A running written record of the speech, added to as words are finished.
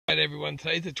everyone.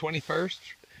 Today's the 21st.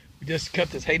 We just cut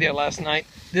this hay down last night.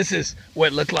 This is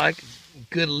what it looked like.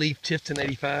 Good leaf Tifton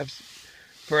 85s.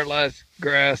 Fertilized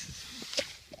grass.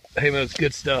 Hey man, it's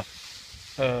good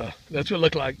stuff. That's what it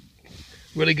looked like.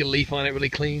 Really good leaf on it, really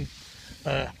clean.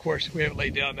 Of course, we have it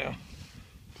laid down now.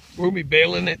 We're gonna be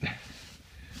baling it.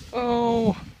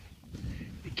 Oh,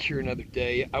 be cure another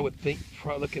day. I would think,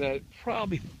 probably looking at it,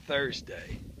 probably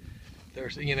Thursday.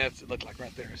 You know, that's what it looked like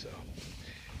right there. So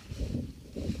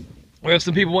we have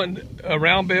some people wanting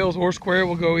round bales or square.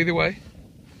 We'll go either way.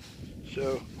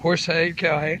 So horse hay,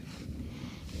 cow hay.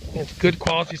 It's good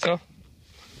quality stuff.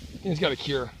 It's got a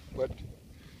cure, but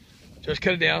just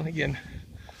cut it down again.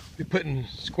 We're putting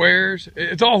squares.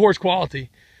 It's all horse quality,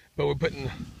 but we're putting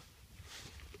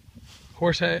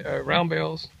horse hay, round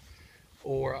bales,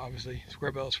 or obviously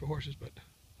square bales for horses. But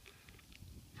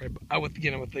I would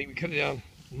think we cut it down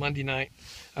Monday night.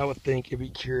 I would think it'd be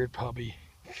cured probably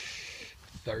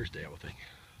Thursday, I would think.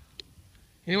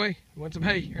 Anyway, we want some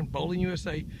hay here in Bowling,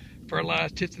 USA.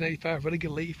 Fertilized Tifton 85, really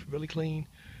good leaf, really clean,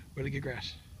 really good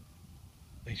grass.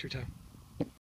 Thanks for your time.